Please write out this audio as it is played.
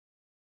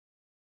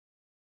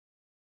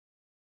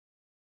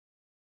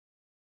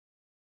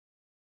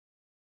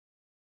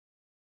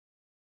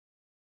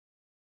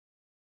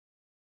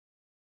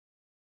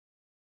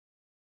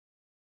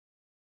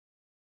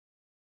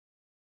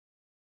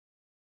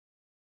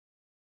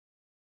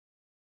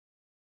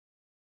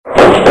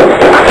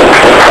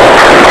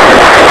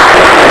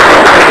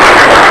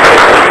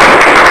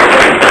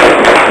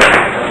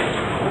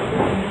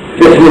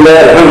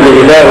Bismillah,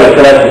 alhamdulillah, wa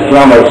salatu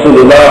wassalam ala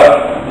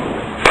rasulillah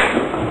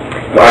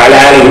wa ala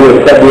alihi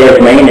wa sahbihi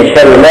ajma'in.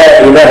 Ashhadu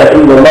la ilaha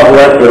illallah wa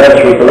la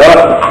sharika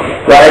lah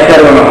wa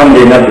ashhadu anna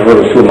Muhammadan abduhu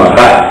wa rasuluhu.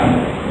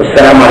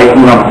 Assalamu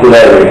alaikum wa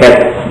rahmatullahi wa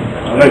barakatuh.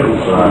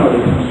 Alaikum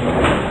salam.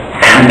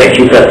 I bet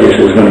you thought this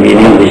was going to be in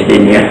English,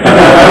 didn't you?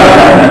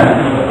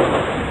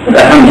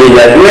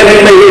 Alhamdulillah. Do you have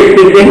anybody here who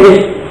speaks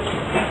English?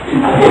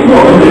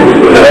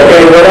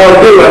 Okay, what I'll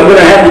do, I'm going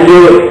to have to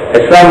do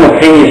a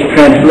simultaneous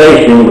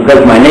translation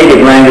because my native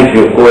language,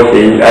 of course,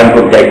 I'm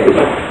from Texas.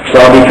 So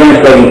I'll be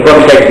translating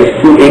from Texas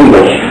to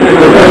English.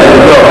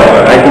 So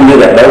I can do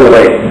that, by the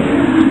way.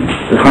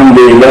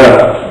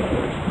 Alhamdulillah.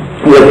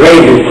 We have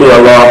praises to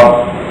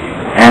Allah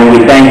and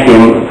we thank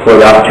Him for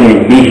the opportunity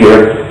to be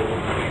here.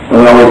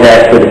 And we always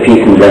ask for the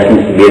peace and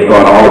blessings to be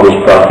upon all of His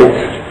prophets,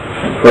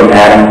 from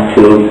Adam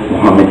to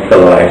Muhammad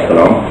sallallahu alaihi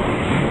wasallam,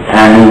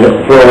 and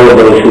for all of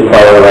those who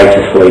follow the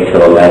righteous way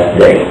till the last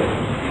day.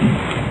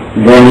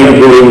 Then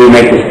usually we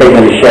make the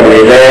statement of Shahada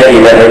la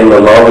ilaha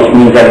illallah, which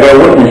means I bear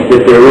witness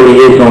that there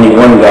really is only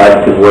one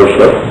God to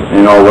worship,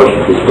 and all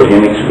worship is for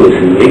Him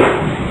exclusively.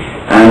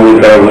 And we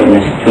bear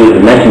witness to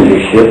the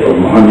messengership of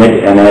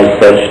Muhammad, and as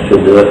such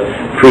to the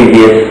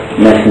previous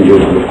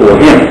messengers before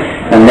him.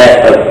 And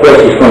that, of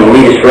course, is going to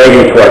lead us right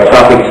into our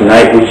topic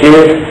tonight, which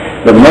is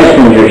the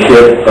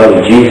messengership of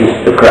Jesus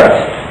the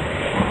Christ.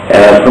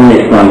 From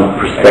the Islamic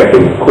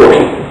perspective, of course.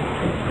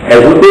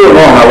 As we go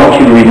along, I want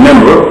you to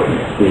remember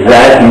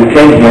that you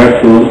came here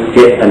to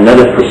get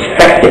another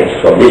perspective.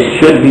 So this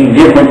should be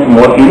different from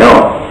what you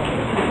know.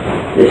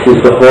 This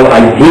is the whole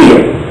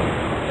idea.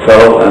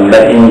 So,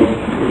 but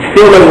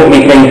still there will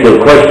be things that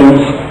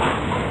questions,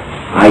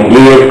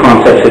 ideas,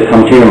 concepts that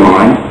come to your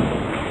mind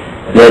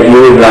that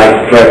you would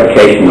like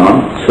clarification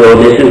on. So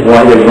this is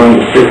why they're going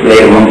to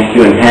circulate amongst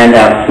you and hand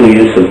out to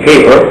you some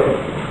paper,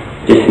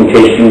 just in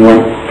case you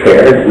weren't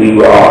prepared. We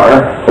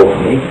are,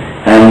 hopefully.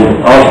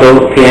 And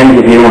also pens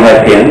if you don't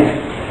have pens.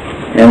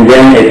 And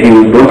then if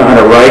you don't know how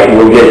to write,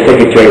 we'll get a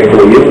secretary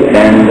for you,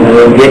 and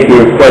we'll get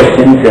your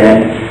questions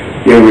and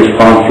your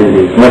responses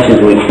as much as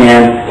we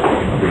can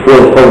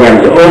before the program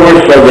is over,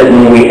 so that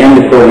when we end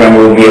the program,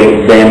 we'll be able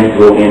to then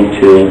go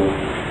into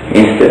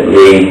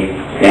instantly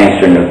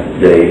answering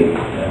the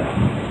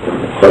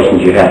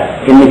questions you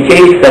have. In the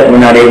case that we're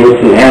not able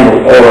to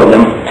handle all of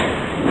them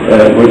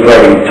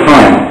regarding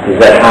time, because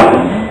that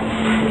happens,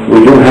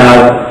 we do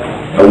have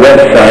a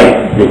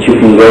website that you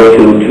can go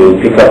to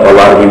pick up a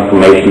lot of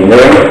information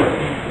there.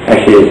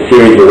 Actually, a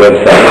series of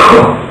websites.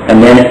 And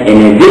then,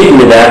 in addition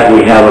to that,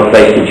 we have a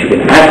place that you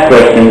can ask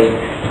questions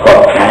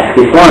called Ask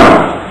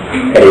Islam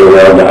at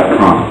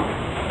AOL.com.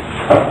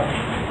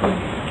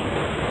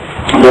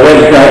 The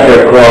websites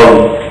are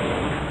called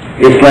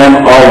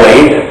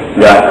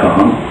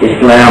IslamAlways.com,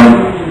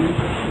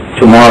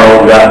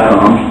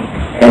 IslamTomorrow.com,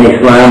 and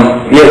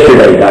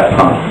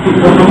IslamYesterday.com.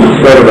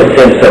 Sort of a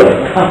sense of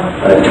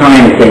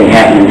time thing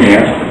happening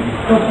here.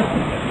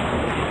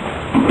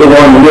 The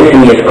one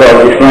missing is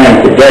called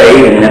Islam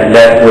Today, and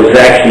that was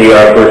actually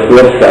our first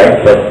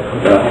website, but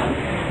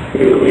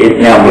it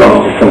now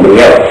belongs to somebody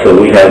else, so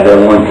we have the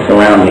one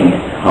surrounding it.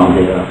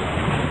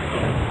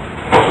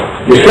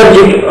 The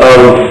subject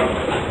of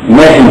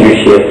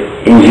messengership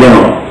in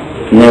general,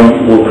 and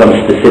then we'll come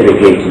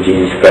specifically to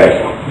Jesus Christ,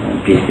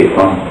 peace be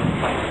upon him.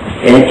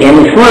 In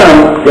Islam,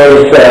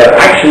 there's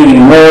actually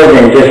more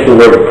than just the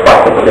word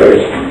prophet.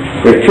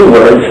 There are two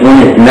words. One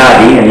is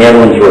Nabi, and the other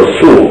one is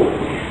Rasul.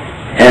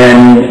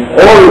 And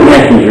all the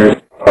messengers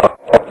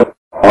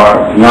are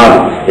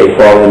Nabis. They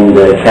fall in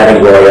the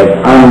category of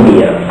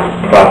Anbiya,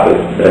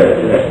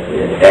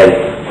 as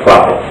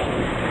prophets.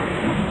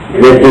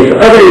 This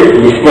other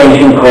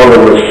distinction called a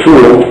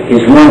Rasul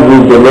is one who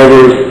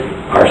delivers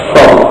our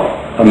soul,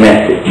 a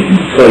message.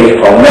 So he's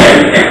called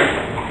messenger.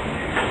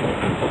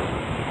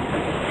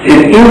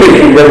 In English,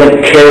 it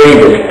doesn't carry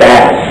the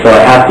status, so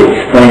I have to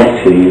explain it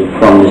to you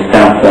from the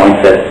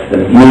standpoint that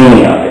the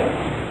meaning of it.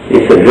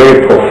 It's a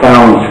very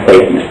profound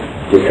statement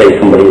to say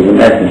somebody is a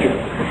messenger.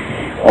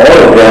 All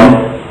of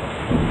them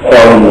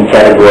fall in the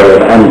category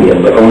of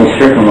Anbiya, but only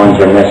certain ones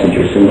are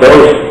messengers. And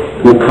those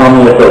who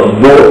come with a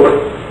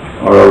book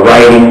or a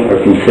writing are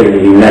considered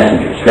to be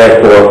messengers.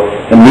 Therefore,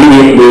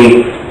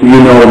 immediately, you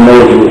know,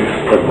 Moses,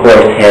 of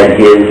course, had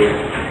his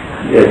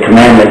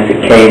commandments that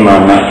came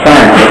on Mount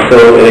Sinai, so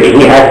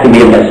he has to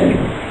be a messenger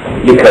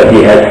because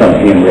he has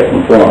something in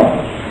written form.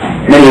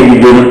 Many of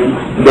you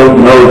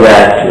don't know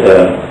that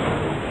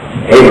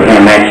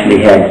Abraham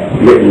actually had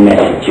written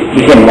messages. It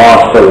became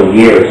lost over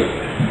years,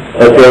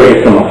 but there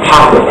is some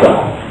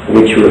apocrypha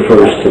which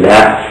refers to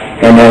that.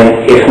 And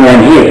then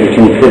Islam, he is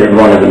considered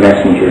one of the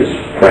messengers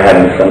for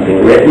having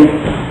something written,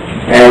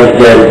 as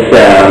does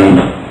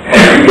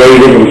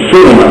David and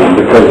Sulaiman,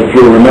 because if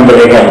you remember,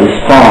 they have the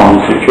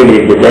Psalms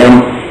attributed to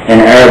them. In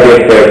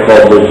Arabic, they're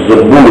called the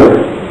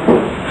Zabur.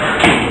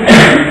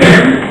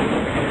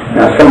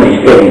 Now,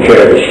 somebody's taking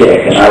care of the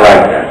Sheikh, and I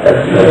like that.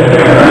 That's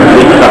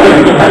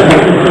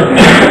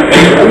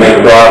I make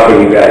dua for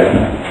you guys.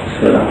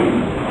 So,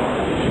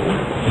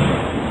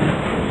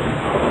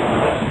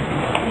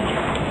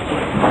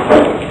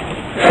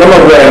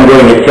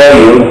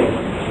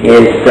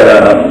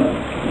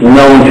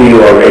 known to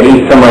you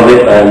already. Some of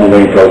it, I'm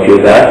going to talk to you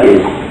about,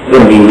 is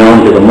going to be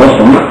known to the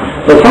Muslims.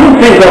 So some of the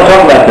things I'll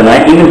talk about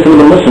tonight, even some of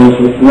the Muslims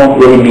won't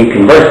really be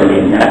conversant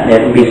in that, and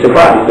they'll be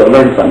surprised. They'll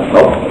learn something,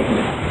 hopefully.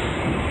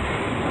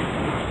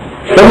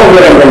 Some of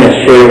what I'm going to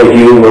share with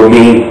you will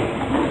be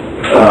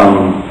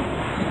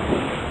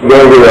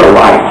where we are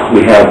alike.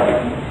 We have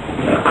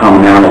a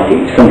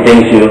commonality. Some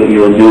things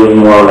you'll do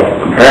more like a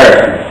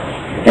comparison,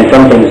 and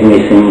some things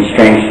may seem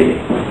strange to you.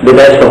 But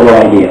that's the whole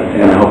idea,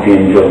 and I hope you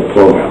enjoy the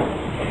program.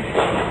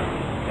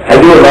 I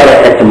do a lot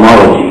of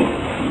etymology,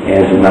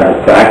 as a matter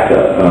of fact.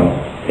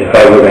 If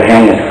I were to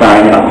hang a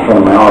sign out in front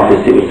of my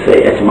office, it would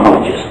say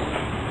etymologist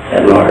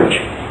at large.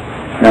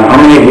 Now, how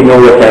many of you know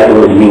what that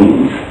word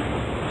means?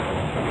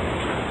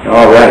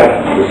 All right,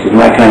 this is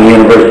my kind of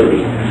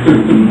university.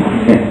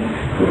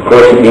 Of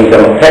course, it means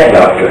I'm a pet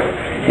doctor.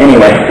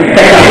 Anyway,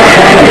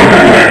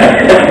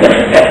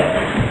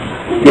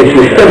 it's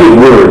to study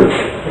words.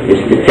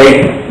 It's to take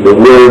the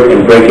word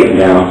and break it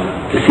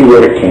down to see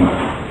where it came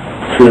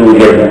from, so that we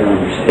get an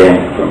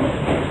understanding from it.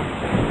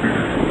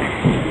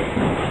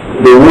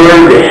 The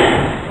word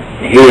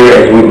here,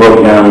 as we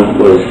broke down,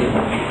 was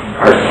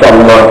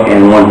Arsallah,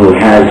 and one who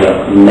has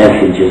a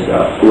message is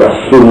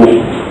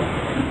Rasul,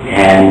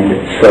 and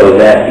so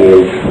that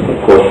is, of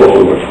course, what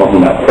we were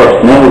talking about first.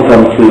 Now we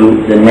come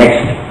to the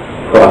next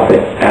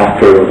prophet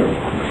after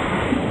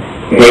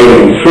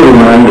David and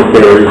Sulaiman, that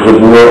there is the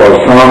word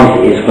or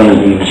Psalms is going to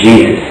be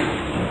Jesus,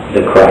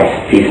 the Christ,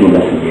 peace and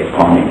blessing be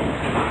upon him.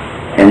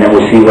 And then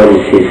we'll see what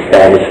is his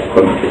status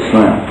according to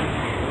Islam.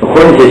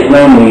 According to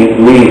Islam,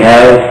 we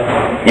have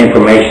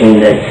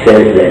information that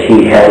says that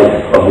he has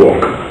a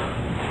book.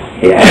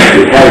 He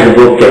actually has a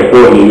book,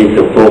 therefore he is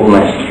the full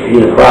messenger.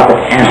 He's a prophet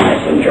and a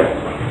messenger.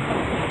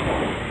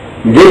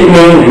 This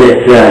means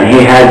that he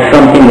had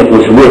something that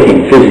was with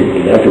him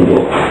physically. That's a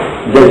book.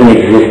 It doesn't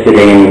exist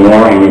today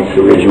anymore in its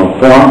original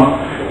form,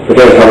 but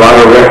there's a lot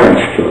of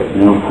reference to it.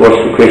 And of course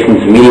the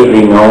Christians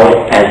immediately know it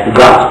as the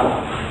gospel.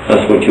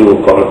 That's what you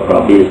will call it,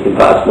 probably, is the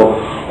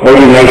gospel. Or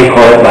you may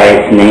call it by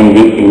its name,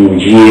 the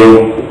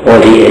Injil or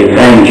the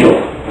Evangel.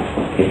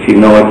 If you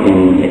know it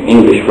in the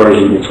English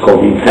version, it's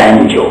called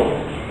Evangel.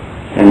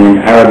 And in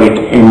Arabic,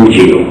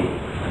 Injil.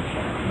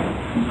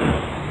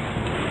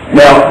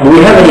 Now, do we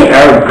have any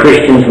Arab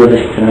Christians with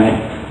us tonight?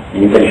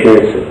 Anybody here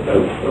is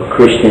a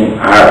Christian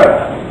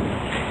Arab?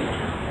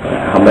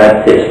 How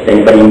about this?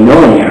 Anybody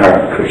know any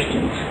Arab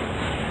Christians?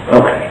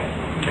 Okay.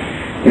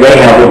 They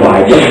have a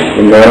Bible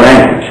in their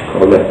language.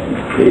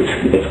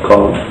 It's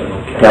called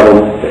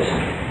Dawood.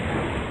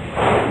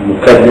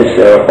 Muqaddas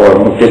or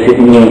Muqaddas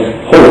means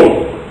holy.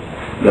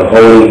 The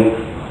holy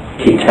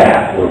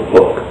kitab or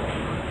book.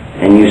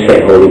 And you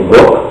say holy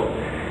book.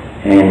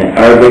 And in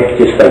Arabic,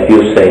 just like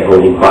you say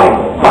holy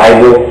Bible.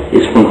 Bible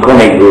is from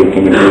Koine Greek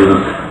and it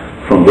means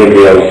from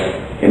Biblios,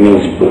 it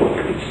means book.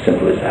 It's as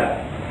simple as that.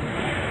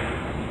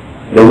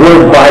 The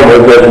word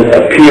Bible doesn't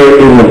appear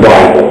in the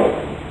Bible.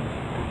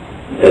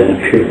 It doesn't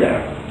appear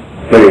there.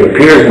 But it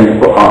appears in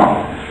the Quran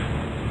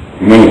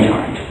many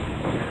times.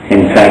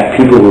 In fact,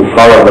 people who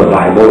follow the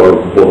Bible or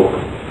book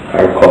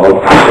are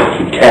called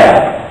Kitab.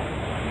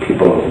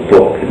 People of the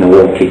book. And the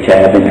word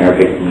kitab in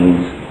Arabic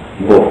means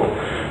book.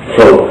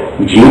 So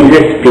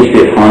Jesus, peace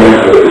be upon him,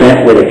 is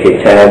sent with a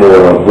kitab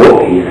or a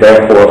book. He's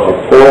therefore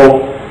a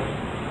full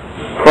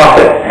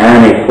prophet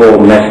and a full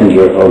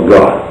messenger of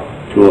God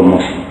to a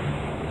Muslim.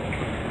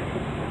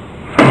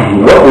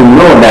 What we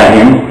know about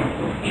him,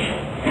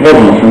 as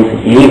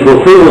Muslims, he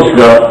fulfills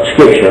the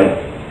scripture,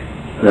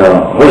 the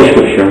Holy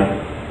Scripture,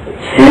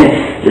 since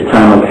the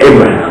time of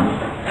Abraham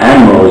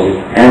and Moses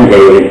and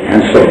David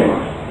and Sulaiman.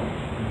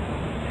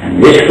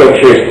 And this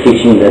scripture is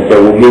teaching that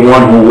there will be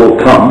one who will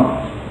come,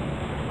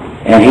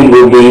 and he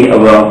will be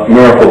of a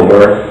miracle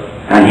birth,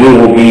 and he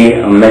will be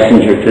a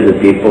messenger to the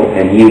people,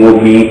 and he will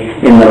be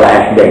in the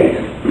last days.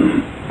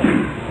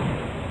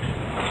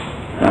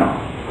 Now,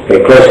 pay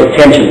close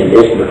attention to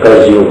this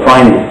because you'll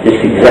find that this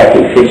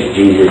exactly fits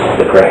Jesus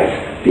the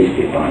Christ, peace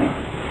be upon him.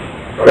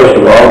 First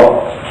of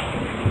all,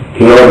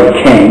 he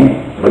already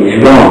came, but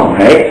he's gone,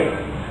 right?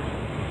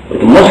 But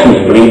the Muslims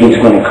believe he's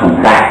going to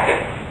come back.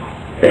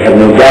 They have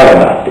no doubt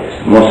about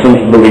this.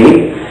 Muslims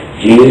believe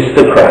Jesus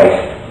the Christ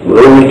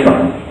will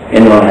return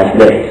in the last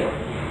days.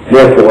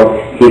 Therefore,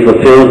 he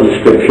fulfills the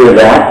scripture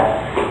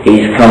that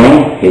he's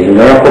coming, he's a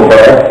miracle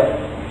birth,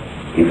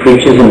 he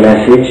preaches a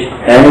message,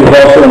 and he's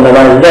also in the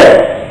last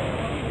day.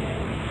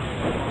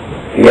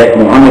 Yet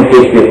Muhammad,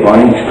 peace be upon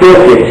him, still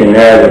fits in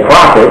there as a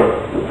prophet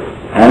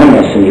and a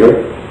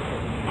messenger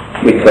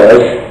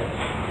because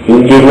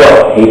he did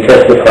what? He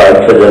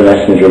testified to the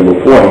messenger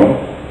before him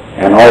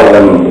and all of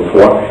them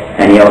before,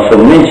 and he also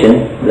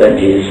mentioned that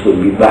Jesus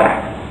would be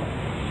back.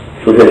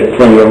 So there's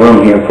plenty of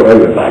room here for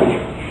everybody.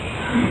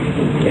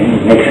 Okay,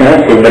 makes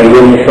sense? Everybody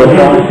with me so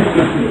far?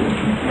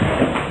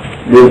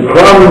 The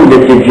problem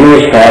that the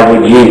Jewish have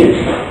with Jesus,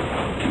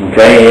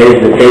 okay, is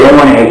that they don't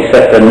want to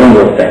accept a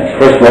number of things.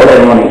 First of all, they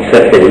don't want to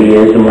accept that he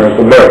is the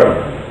miracle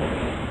birth.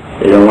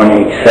 They don't want to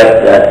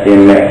accept that the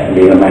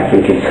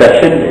Immaculate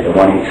Conception. They don't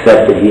want to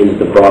accept that he is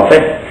the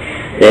prophet.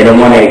 They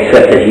don't want to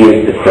accept that he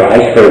is the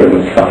Christ or the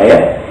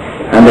Messiah.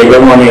 And they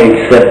don't want to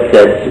accept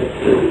that,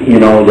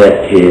 that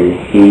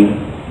he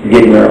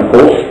did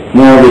miracles,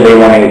 nor do they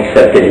want to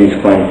accept that he's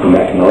going to come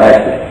back in the last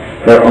day.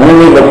 They're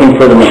only looking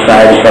for the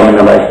Messiah to come in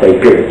the last day,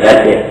 period.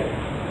 That's it.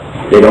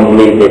 They don't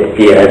believe that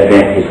the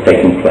Advent is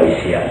taking place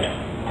yet.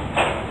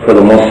 For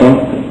the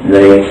Muslim,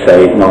 they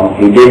say, no,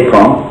 he did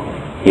come.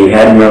 He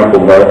had a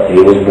miracle birth. He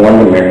was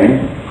born to Mary.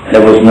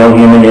 There was no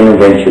human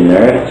intervention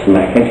there. It's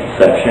Immaculate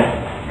Conception.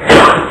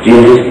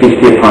 Jesus, peace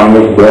be upon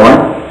him, was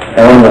born.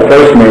 And one of the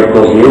first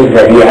miracles is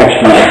that he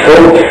actually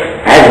spoke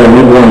as a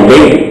newborn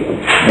baby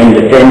and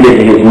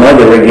defended his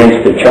mother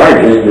against the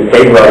charges that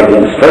they brought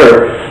against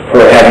her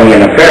for having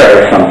an affair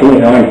or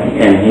something.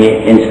 And he,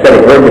 instead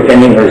of her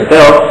defending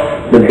herself,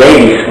 the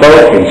baby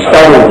spoke and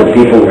startled the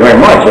people very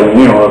much.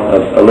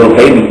 A little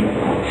baby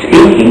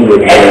speaking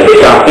would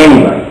shock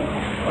anybody.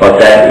 But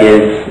that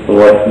is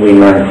what we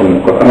learn from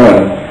the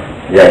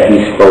Quran, that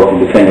he spoke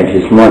and defended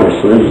his mother.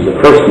 So this was the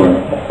first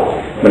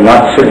miracle, but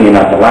certainly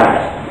not the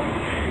last.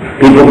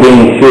 People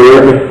being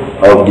cured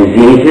of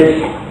diseases,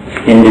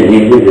 skin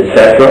diseases,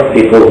 etc.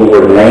 People who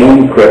were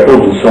lame,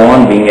 crippled, and so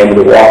on, being able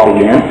to walk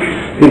again.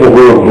 People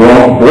who were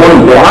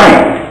born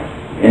blind,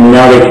 and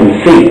now they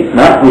can see.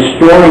 Not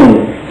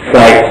restoring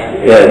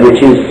sight, which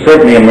is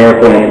certainly a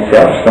miracle in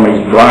itself.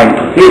 Somebody's blind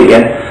to see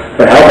again.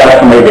 But how about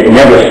somebody that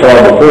never saw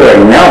before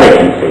and now they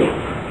can see?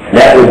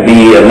 That would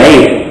be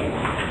amazing.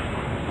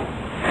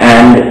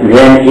 And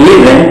then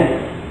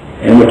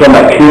and we're talking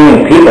about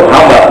curing people,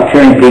 how about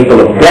curing people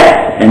of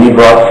death? And he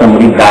brought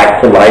somebody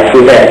back to life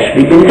who had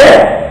actually been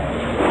dead.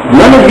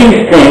 None of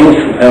these things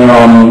are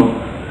normal.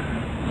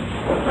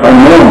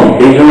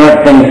 These are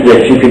not things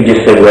that you could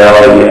just say, well,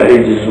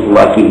 it's just a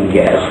lucky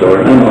guess,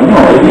 or no,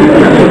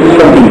 it's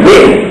something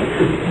big.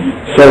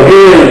 So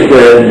here is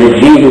the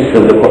Jesus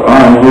of the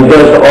Quran who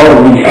does all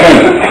of these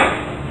things.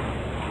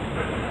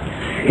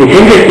 It's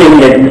interesting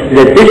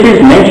that this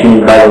is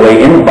mentioned, by the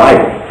way, in the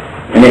Bible.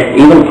 And it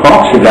even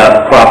talks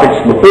about prophets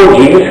before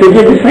Jesus who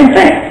did the same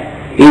thing.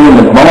 Even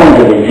the bones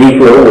of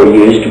Ezekiel were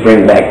used to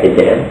bring back the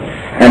dead.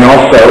 And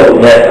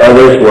also that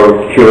others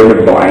were cured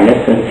of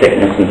blindness and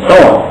sickness and so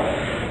on.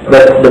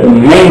 But the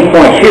main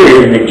point here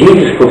is that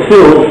Jesus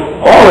fulfilled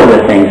all of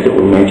the things that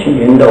were mentioned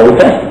in the Old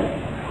Testament.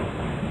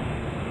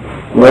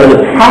 Where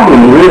the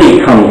problem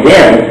really comes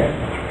in,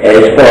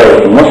 as far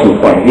as the Muslim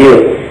point of view,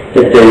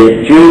 that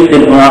the Jews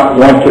did not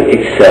want to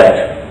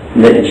accept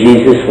that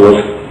Jesus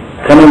was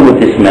coming with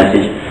this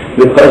message,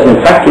 because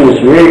in fact he was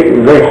very,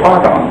 very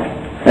hard on it.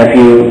 If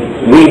you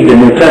read the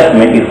New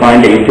Testament, you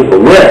find that he took a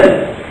whip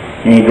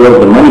and he drove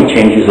the money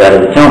changers out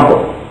of the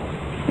temple.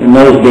 And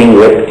those being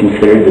whipped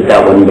considered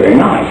that wasn't very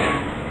nice.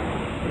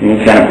 And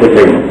he kind of put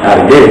them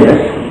out of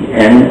business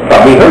and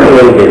probably hurt a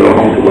little bit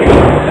along the way.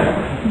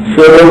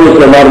 So there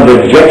was a lot of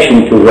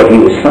objection to what he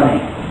was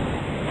saying.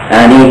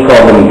 And he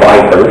called them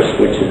vipers,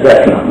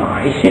 that's not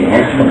nice,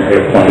 from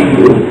their point of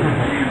view.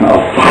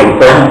 A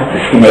viper, a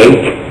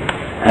snake.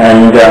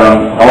 And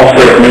also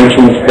it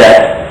mentions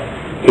that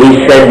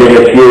he said that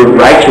if your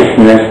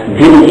righteousness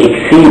didn't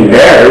exceed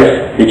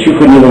theirs, that you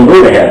couldn't even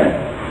go to heaven.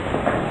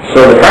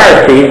 So the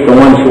Pharisees, the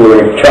ones who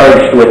were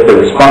charged with the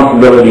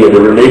responsibility of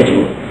the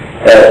religion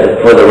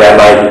for the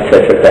rabbis,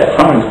 etc. at that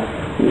time,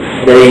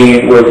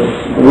 they were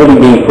really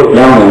being put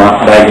down a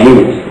lot by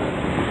Jesus.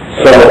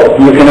 So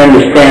you can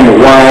understand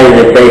why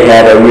that they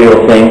had a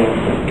real thing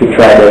to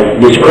try to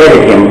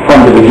discredit him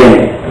from the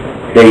beginning.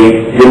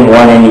 They didn't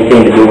want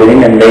anything to do with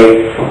him, and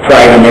they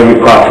tried in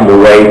every possible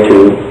way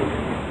to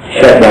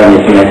shut down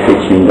his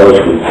message and those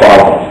who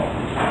followed him.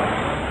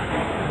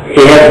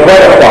 He has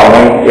quite a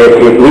following,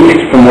 at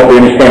least from what we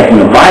understand from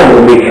the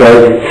Bible,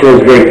 because it says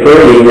very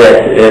clearly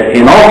that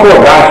in all four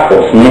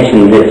Gospels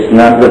mention this.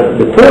 Now,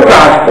 the four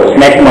Gospels,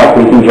 Matthew, Mark,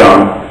 Luke, and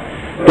John,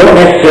 don't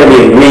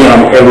necessarily agree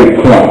on every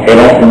point.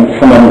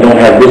 Some of them don't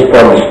have this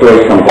part of the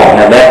story, some don't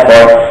have that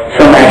part.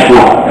 Some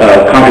actually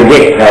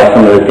contradict how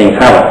some of the things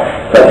happen.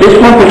 But this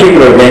one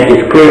particular event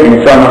is clear, and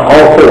it's on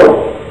all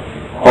four.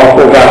 All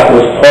four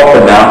Gospels talk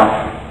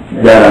about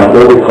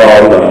what we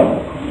call the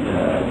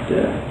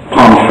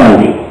Palm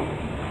Sunday.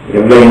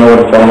 Everybody know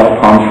what it's talking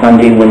about, Palm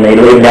Sunday, when they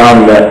lay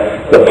down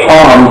the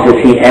palms as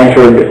he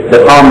entered,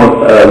 the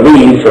palm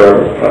leaves,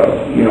 or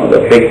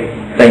the big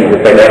things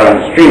that they lay on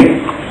the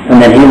street,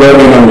 and then he rode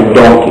in on the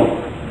donkey.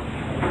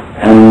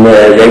 And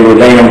they were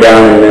laying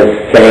down, and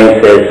the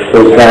saying says,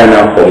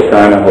 Hosanna,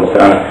 Hosanna,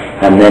 Hosanna,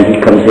 and then he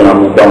comes in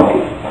on the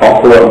donkey.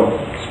 All four of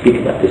them speak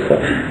about this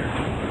subject.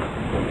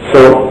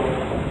 So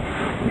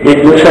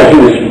it looks like he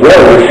was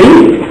well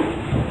received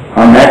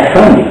on that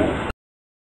Sunday.